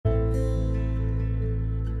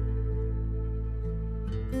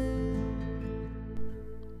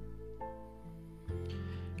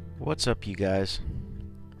What's up, you guys?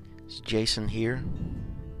 It's Jason here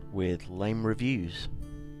with Lame Reviews.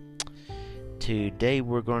 Today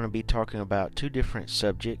we're going to be talking about two different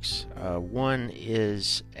subjects. One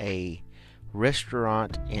is a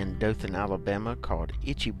restaurant in Dothan, Alabama called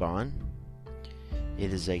Ichiban.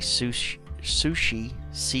 It is a sushi,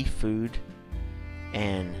 seafood,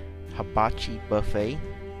 and hibachi buffet.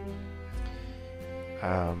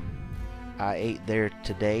 I ate there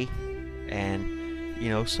today, and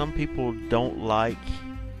some people don't like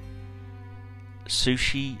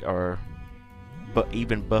sushi but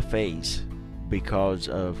even buffets because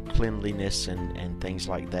of cleanliness and things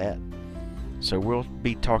like that. So we'll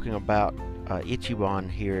be talking about Ichiban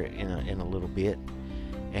here in a little bit.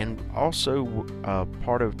 And also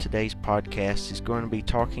part of today's podcast is going to be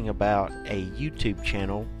talking about a YouTube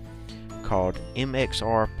channel called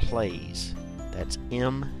MXR Plays. That's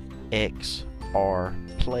MXR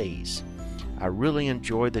Plays. I really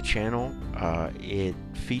enjoy the channel. It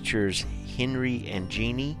features Henry and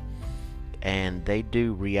Jeannie, and they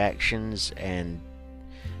do reactions, and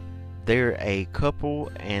they're a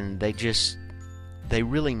couple, and they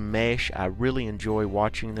really mesh. I really enjoy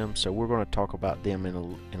watching them, so we're going to talk about them in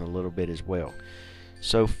a little bit as well.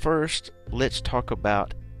 So first, let's talk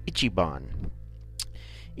about Ichiban.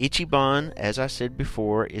 Ichiban, as I said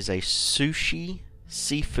before, is a sushi,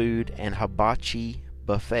 seafood, and hibachi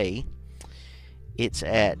buffet. It's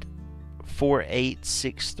at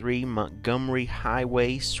 4863 Montgomery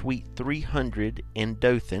Highway, Suite 300 in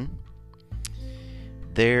Dothan.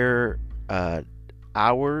 Their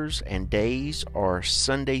hours and days are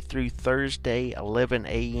Sunday through Thursday, 11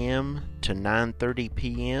 a.m. to 9:30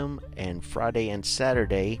 p.m. and Friday and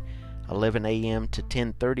Saturday, 11 a.m. to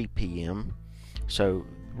 10:30 p.m. So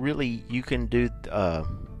really, you can do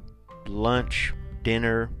lunch,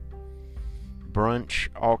 dinner, brunch,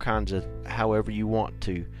 all kinds of however you want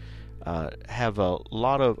to. Have a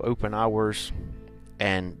lot of open hours,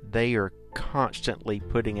 and they are constantly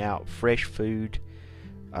putting out fresh food,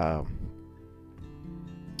 and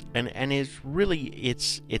it's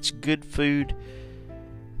good food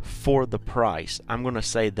for the price. I'm gonna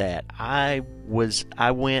say that I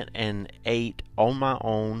went and ate on my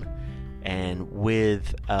own and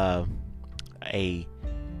with a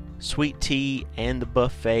sweet tea and the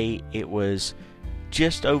buffet. It was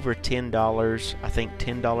just over $10. I think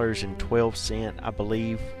 $10.12, I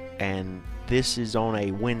believe, and this is on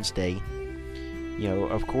a Wednesday.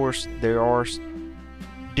 Of course, there are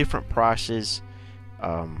different prices.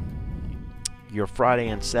 Your Friday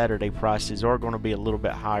and Saturday prices are going to be a little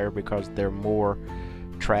bit higher because there's more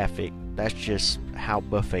traffic. That's just how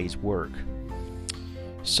buffets work.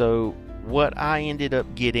 So what I ended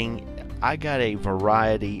up getting, I got a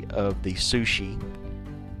variety of the sushi,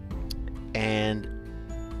 and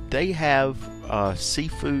they have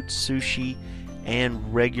seafood sushi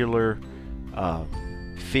and regular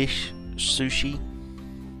fish sushi,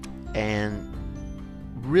 and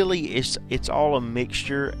really it's all a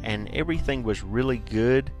mixture, and everything was really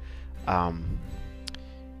good.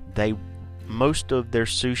 Most of their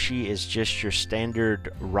sushi is just your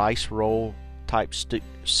standard rice roll type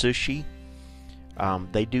sushi.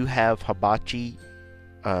 They do have hibachi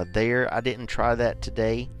there. I didn't try that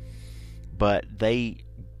today, but they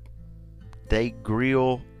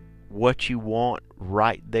grill what you want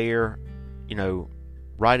right there,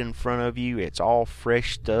 right in front of you. It's all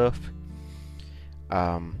fresh stuff.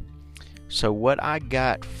 So what I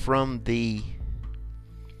got from the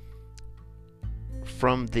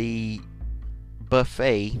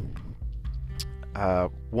buffet,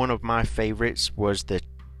 one of my favorites was the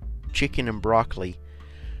chicken and broccoli.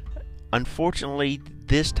 Unfortunately,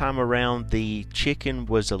 this time around the chicken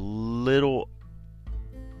was a little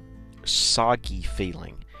soggy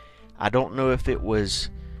feeling. I don't know if it was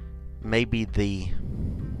maybe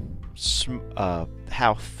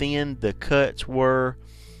how thin the cuts were,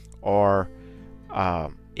 or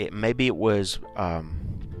maybe it was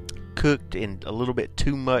cooked in a little bit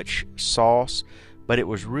too much sauce, but it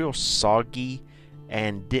was real soggy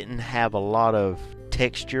and didn't have a lot of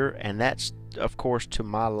texture, and that's of course to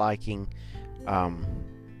my liking.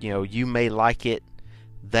 You may like it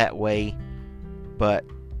that way, but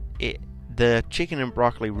the chicken and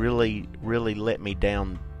broccoli really let me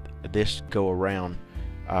down this go around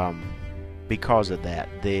because of that.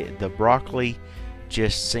 The broccoli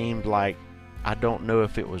just seemed like, I don't know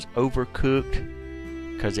if it was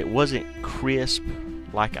overcooked, because it wasn't crisp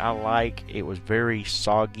like I like. It was very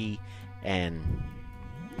soggy and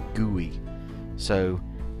gooey, so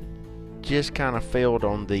just kind of failed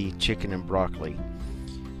on the chicken and broccoli.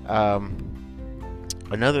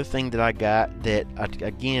 Another thing that I got that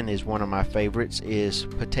again is one of my favorites is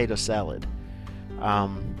potato salad.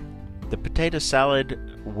 The potato salad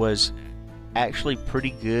was actually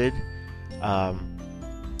pretty good.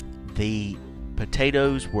 The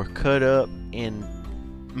potatoes were cut up in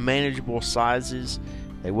manageable sizes.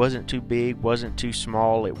 They wasn't too big, wasn't too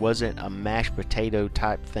small. It wasn't a mashed potato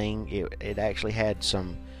type thing. It actually had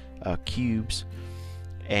some cubes,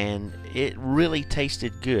 and it really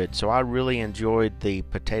tasted good. So I really enjoyed the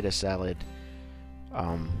potato salad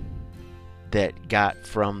that got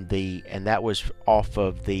from and that was off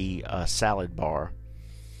of the salad bar.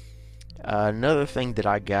 Another thing that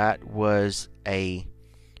I got was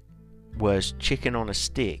chicken on a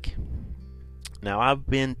stick. Now, I've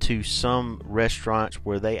been to some restaurants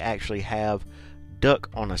where they actually have duck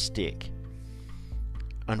on a stick.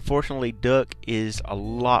 Unfortunately, duck is a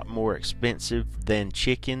lot more expensive than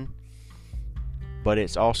chicken, but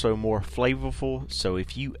it's also more flavorful. So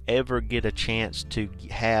if you ever get a chance to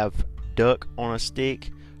have duck on a stick,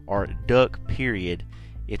 or duck period,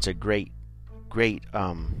 it's a great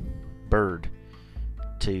bird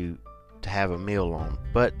to have a meal on.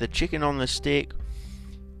 But the chicken on the stick,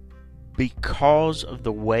 because of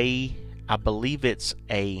the way, I believe it's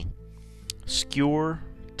a skewer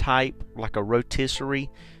type, like a rotisserie,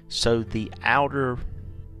 so the outer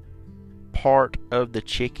part of the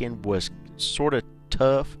chicken was sort of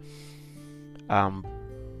tough,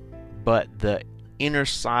 but the inner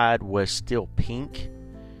side was still pink,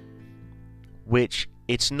 which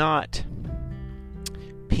it's not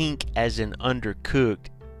pink as in undercooked.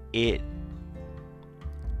 It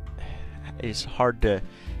is hard to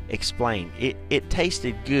explain. It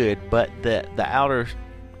tasted good, but the outer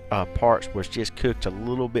parts was just cooked a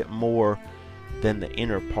little bit more than the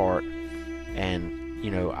inner part. And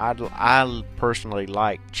you know, I personally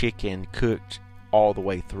like chicken cooked all the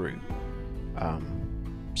way through.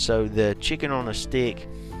 So the chicken on a stick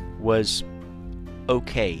was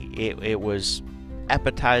okay. It was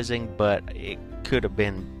appetizing, but it could have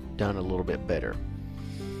been done a little bit better.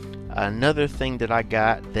 Another thing that I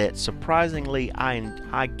got that surprisingly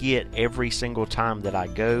I get every single time that I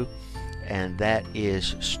go, and that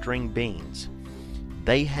is string beans.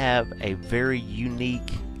 They have a very unique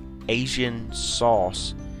Asian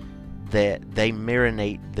sauce that they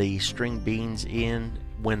marinate the string beans in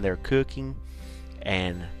when they're cooking,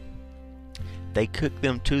 and they cook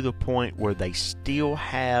them to the point where they still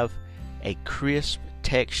have a crisp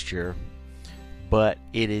texture, but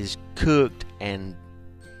it is cooked and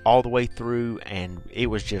all the way through, and it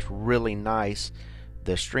was just really nice.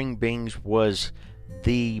 The string beans was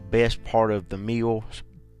the best part of the meal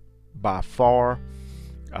by far.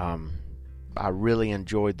 I really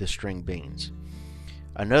enjoyed the string beans.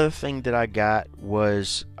 Another thing that I got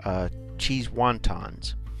was cheese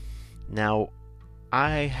wontons. Now, I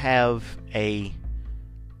have a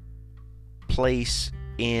place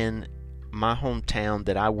in my hometown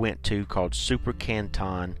that I went to called Super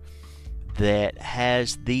Canton that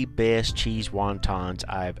has the best cheese wontons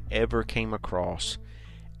I've ever came across,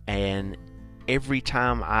 and every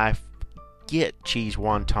time I get cheese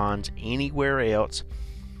wontons anywhere else,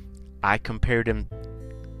 I compare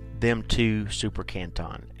them to Super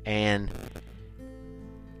Canton. And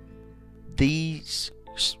these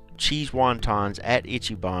cheese wontons at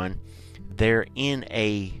Ichiban, they're in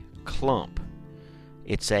a clump.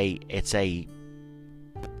 It's a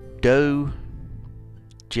dough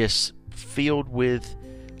just filled with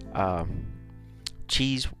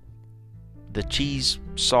cheese, the cheese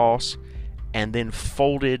sauce, and then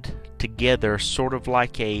folded together, sort of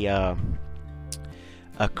like a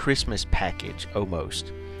Christmas package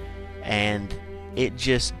almost. And it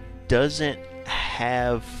just doesn't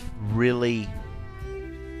have really,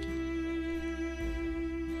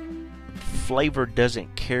 flavor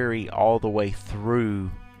doesn't carry all the way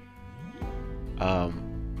through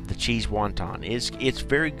the cheese wonton. It's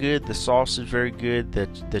very good. The sauce is very good.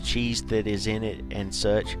 The cheese that is in it and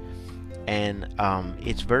such, and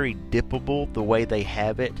it's very dippable the way they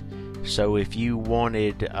have it. So if you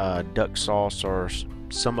wanted duck sauce or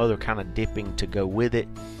some other kind of dipping to go with it,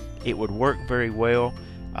 it would work very well.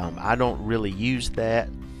 I don't really use that.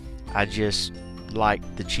 I just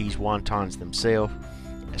like the cheese wontons themselves.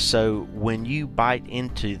 So when you bite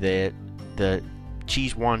into the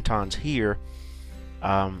cheese wontons here,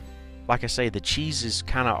 like I say, the cheese is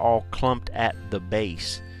kind of all clumped at the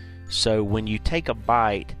base. So when you take a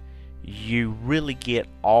bite, you really get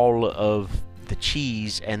all of the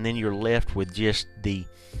cheese, and then you're left with just the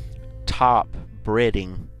top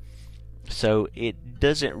breading. So it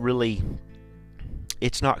doesn't really,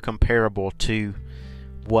 it's not comparable to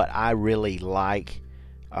what I really like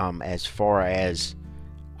as far as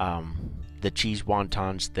the cheese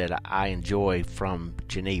wontons that I enjoy from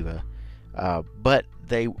Geneva. But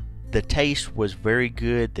the taste was very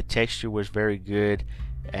good, the texture was very good,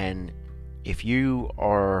 and if you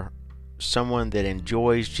are someone that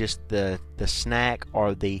enjoys just the snack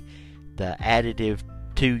or the additive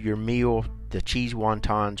to your meal, the cheese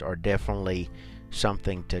wontons are definitely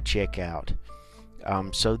something to check out.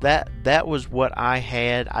 So that was what I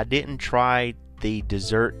had. I didn't try the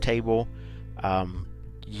dessert table.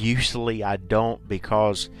 Usually I don't,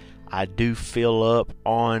 because I do fill up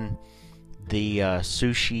on the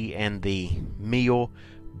sushi and the meal,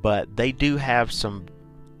 but they do have some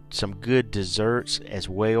good desserts as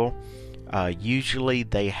well. Usually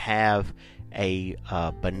they have a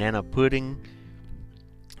banana pudding.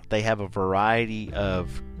 They have a variety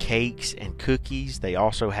of cakes and cookies. They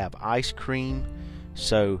also have ice cream.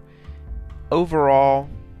 So overall,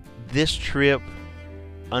 this trip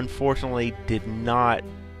unfortunately did not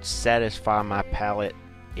satisfy my palate.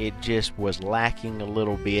 It just was lacking a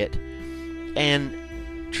little bit.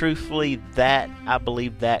 And truthfully, I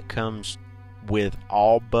believe that comes with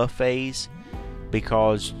all buffets,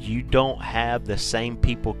 because you don't have the same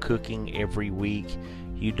people cooking every week.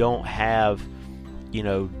 You don't have,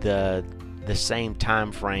 the same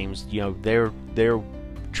time frames. They're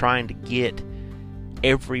trying to get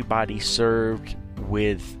everybody served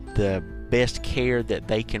with the best care that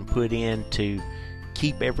they can put in to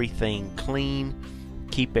keep everything clean,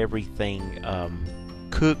 keep everything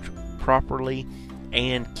cooked properly,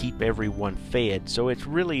 and keep everyone fed. So it's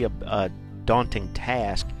really a daunting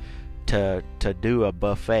task to do a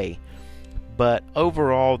buffet. But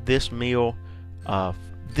overall, this meal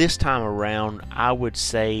this time around, I would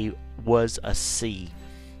say, was a C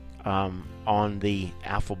on the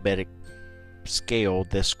alphabetic scale,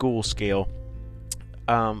 the school scale,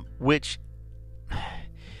 which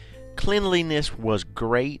cleanliness was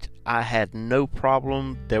great. I had no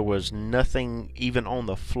problem. There was nothing even on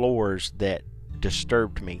the floors that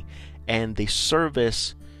disturbed me, and the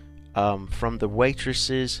service from the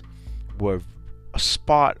waitresses were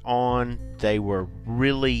spot on. They were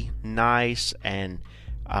really nice and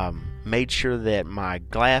made sure that my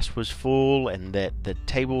glass was full and that the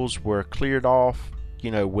tables were cleared off,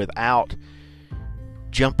 without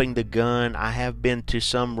jumping the gun. I have been to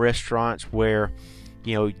some restaurants where,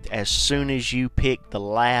 as soon as you pick the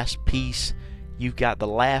last piece, you've got the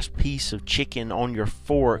last piece of chicken on your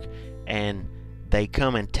fork, and they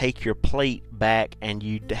come and take your plate back, and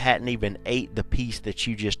you hadn't even ate the piece that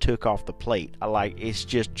you just took off the plate. It's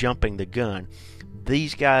just jumping the gun.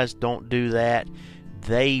 These guys don't do that.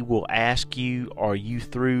 They will ask you, are you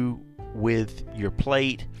through with your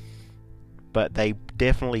plate? But they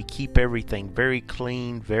definitely keep everything very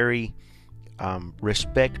clean, very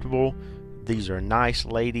respectable. These are nice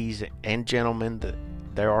ladies and gentlemen.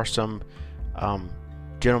 There are some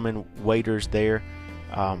gentlemen waiters there.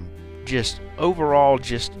 Just overall,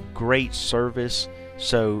 just great service.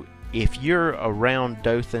 So if you're around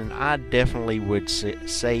Dothan, I definitely would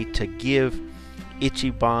say to give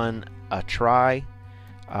Ichiban a try.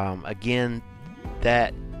 Again,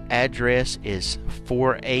 that address is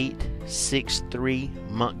 4863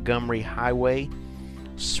 Montgomery Highway,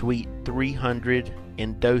 Suite 300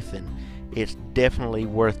 in Dothan. It's definitely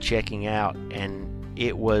worth checking out, and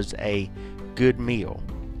it was a good meal.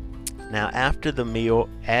 Now, after the meal,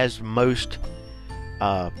 as most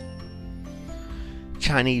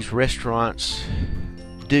Chinese restaurants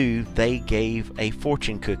do, they gave a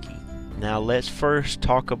fortune cookie. Now, let's first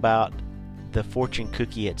talk about the fortune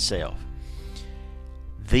cookie itself.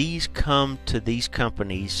 These come to these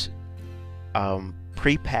companies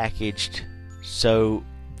pre-packaged, so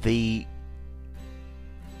the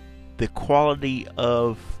quality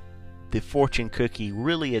of the fortune cookie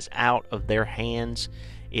really is out of their hands.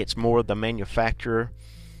 It's more the manufacturer,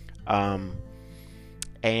 and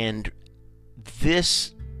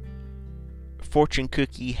this fortune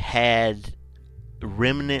cookie had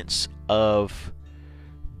remnants of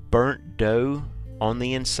burnt dough on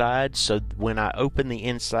the inside. So when I opened the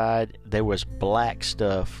inside, there was black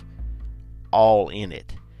stuff all in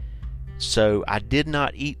it. So I did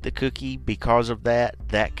not eat the cookie because of that.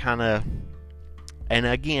 And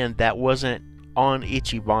again, that wasn't on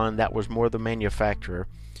Ichiban. That was more the manufacturer.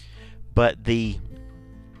 But the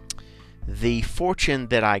fortune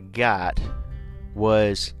that I got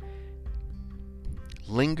was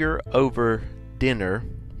linger over dinner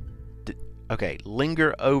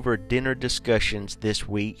discussions this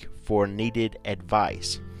week for needed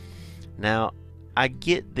advice. Now, I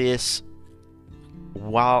get this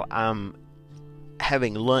while I'm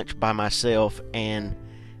having lunch by myself, and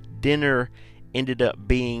dinner ended up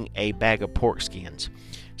being a bag of pork skins.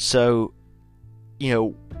 So,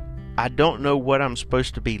 I don't know what I'm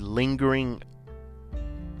supposed to be lingering,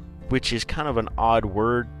 which is kind of an odd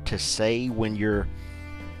word to say when you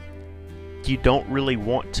don't really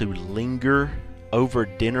want to linger over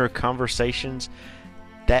dinner conversations.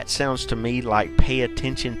 That sounds to me like pay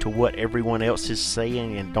attention to what everyone else is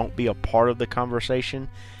saying and don't be a part of the conversation.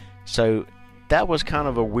 So that was kind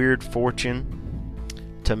of a weird fortune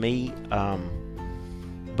to me.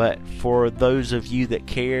 But for those of you that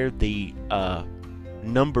care, the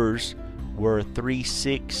numbers were 3,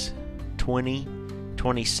 6, 20,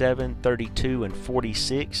 27, 32, and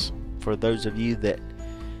 46. For those of you that,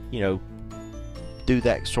 do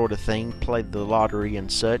that sort of thing, play the lottery and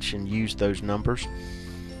such, and use those numbers.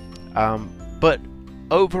 But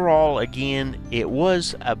overall, again, it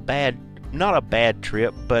was not a bad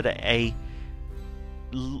trip, but a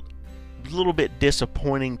little bit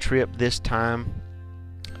disappointing trip this time.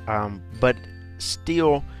 But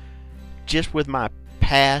still, just with my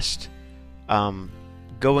past,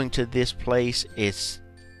 going to this place, it's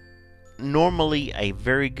normally a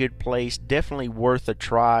very good place, definitely worth a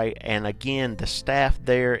try. And again, the staff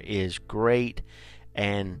there is great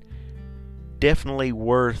and definitely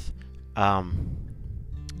worth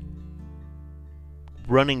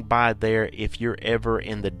running by there if you're ever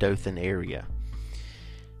in the Dothan area.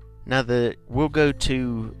 Now we'll go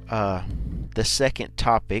to the second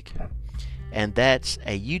topic, and that's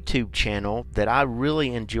a YouTube channel that I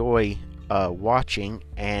really enjoy watching,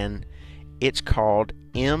 and it's called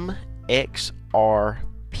MXR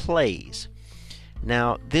Plays.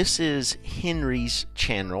 Now, this is Henry's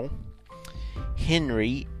channel.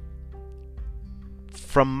 Henry,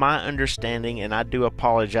 from my understanding, and I do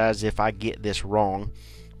apologize if I get this wrong,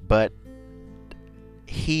 but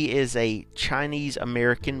he is a Chinese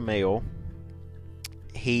American male.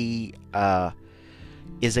 He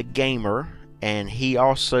is a gamer, and he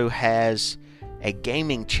also has a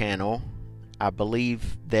gaming channel, I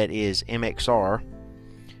believe, that is MXR.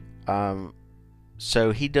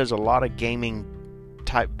 So he does a lot of gaming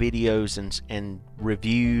type videos and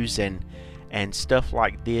reviews and stuff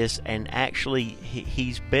like this. And actually,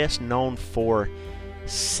 he's best known for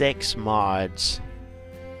sex mods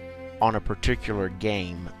on a particular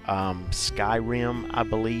game, Skyrim, I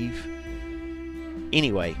believe.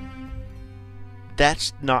 Anyway,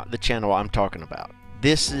 that's not the channel I'm talking about.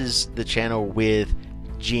 This is the channel with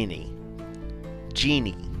Genie,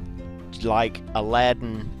 like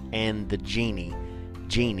Aladdin and the genie,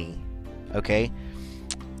 okay?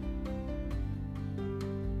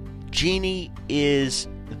 Genie is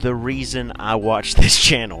the reason I watch this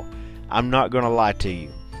channel. I'm not gonna lie to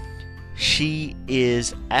you. She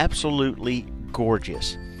is absolutely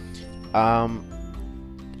gorgeous.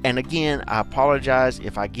 And again, I apologize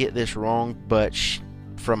if I get this wrong, but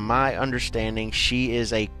from my understanding, she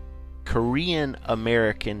is a Korean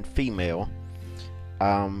American female.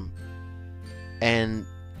 And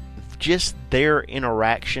just their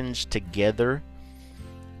interactions together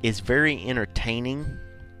is very entertaining.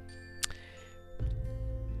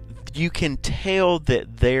 You can tell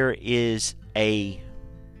that there is a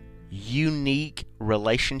unique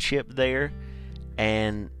relationship there,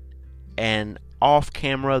 and off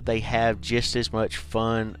camera they have just as much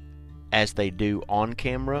fun as they do on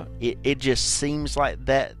camera. It just seems like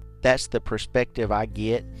that's the perspective I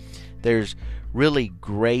get. There's really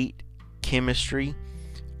great chemistry.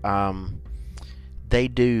 They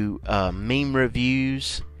do meme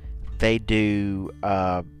reviews. They do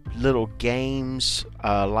little games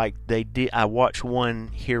like they did. I watched one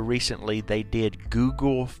here recently. They did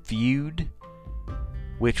Google Feud,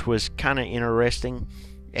 which was kind of interesting.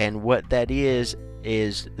 And what that is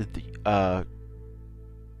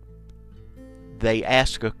they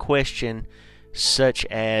ask a question such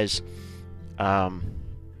as the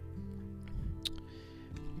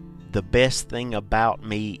best thing about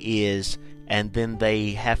me is, and then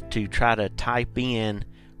they have to try to type in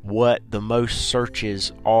what the most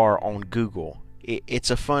searches are on Google. It's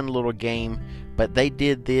a fun little game, but they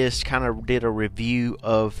did a review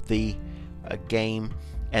of the game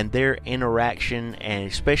and their interaction, and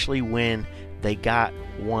especially when they got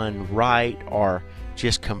one right or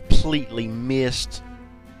just completely missed,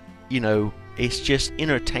 it's just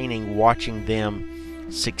entertaining watching them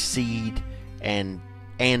succeed and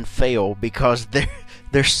fail, because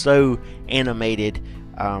they're so animated.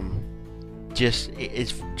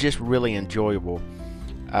 It's just really enjoyable.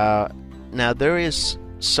 Now there is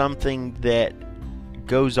something that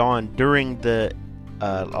goes on during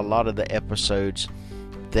a lot of the episodes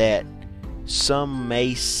that some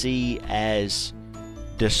may see as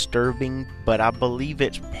disturbing, but I believe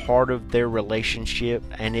it's part of their relationship,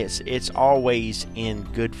 and it's always in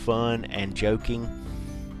good fun and joking,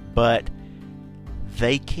 but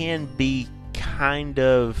they can be kind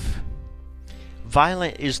of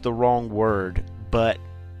violent is the wrong word, but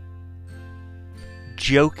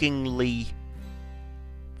jokingly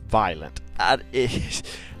violent. I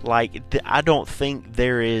don't think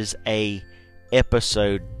there is a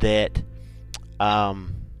episode that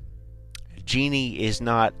Jeannie is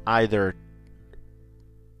not either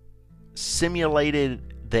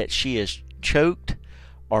simulated that she is choked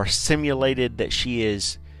or simulated that she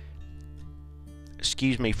is,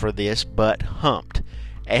 excuse me for this, but humped.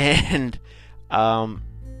 And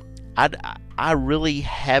I really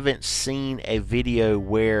haven't seen a video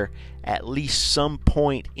where at least some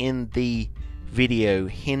point in the video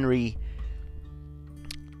Henry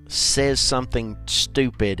says something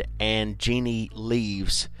stupid and Jeannie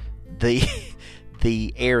leaves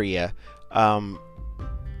the area. And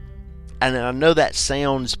I know that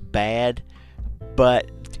sounds bad, but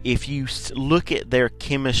if you look at their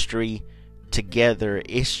chemistry together,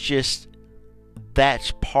 it's just,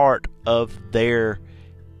 that's part of their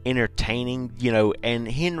entertaining, and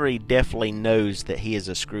Henry definitely knows that he is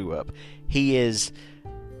a screw up. He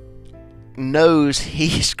knows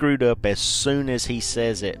he screwed up as soon as he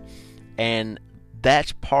says it, and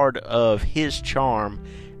that's part of his charm,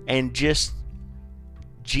 and just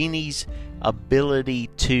Jeannie's ability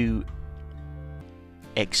to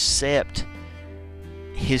accept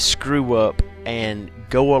his screw up and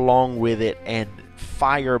go along with it and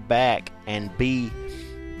fire back and be,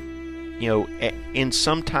 and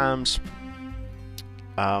sometimes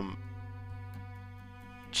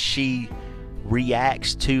she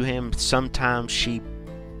reacts to him, sometimes she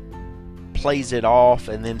plays it off,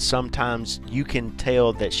 and then sometimes you can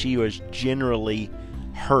tell that she was generally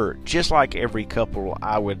hurt, just like every couple,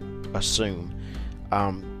 I would assume.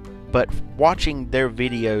 But watching their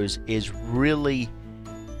videos is really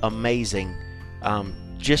amazing,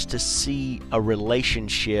 just to see a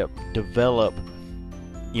relationship develop,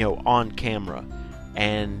 on camera,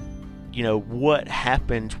 and what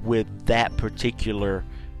happens with that particular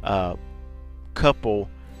couple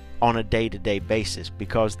on a day-to-day basis,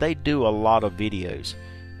 because they do a lot of videos,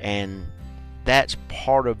 and that's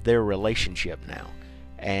part of their relationship now.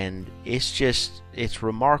 And it's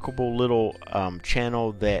remarkable little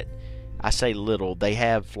channel that, I say little, they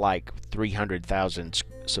have like 300,000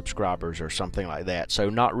 subscribers or something like that, so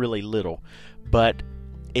not really little, but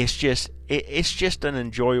it's just an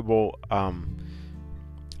enjoyable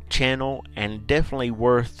channel, and definitely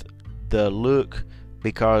worth the look,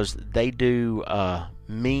 because they do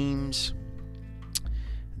memes,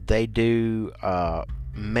 they do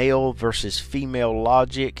male versus female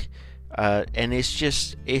logic, and it's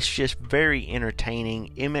just very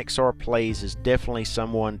entertaining. MXR Plays is definitely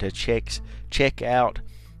someone to check out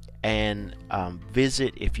and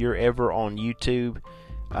visit if you're ever on YouTube.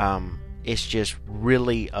 It's just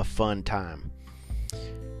really a fun time.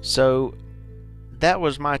 So that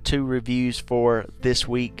was my 2 reviews for this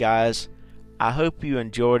week, guys. I hope you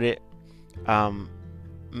enjoyed it.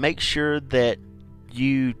 Make sure that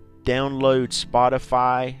you download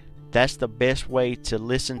Spotify. That's the best way to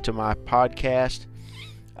listen to my podcast.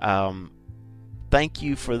 Thank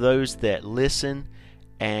you for those that listen,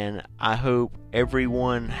 and I hope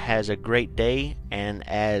everyone has a great day, and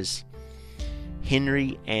as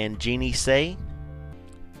Henry and Jeannie say,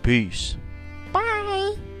 peace.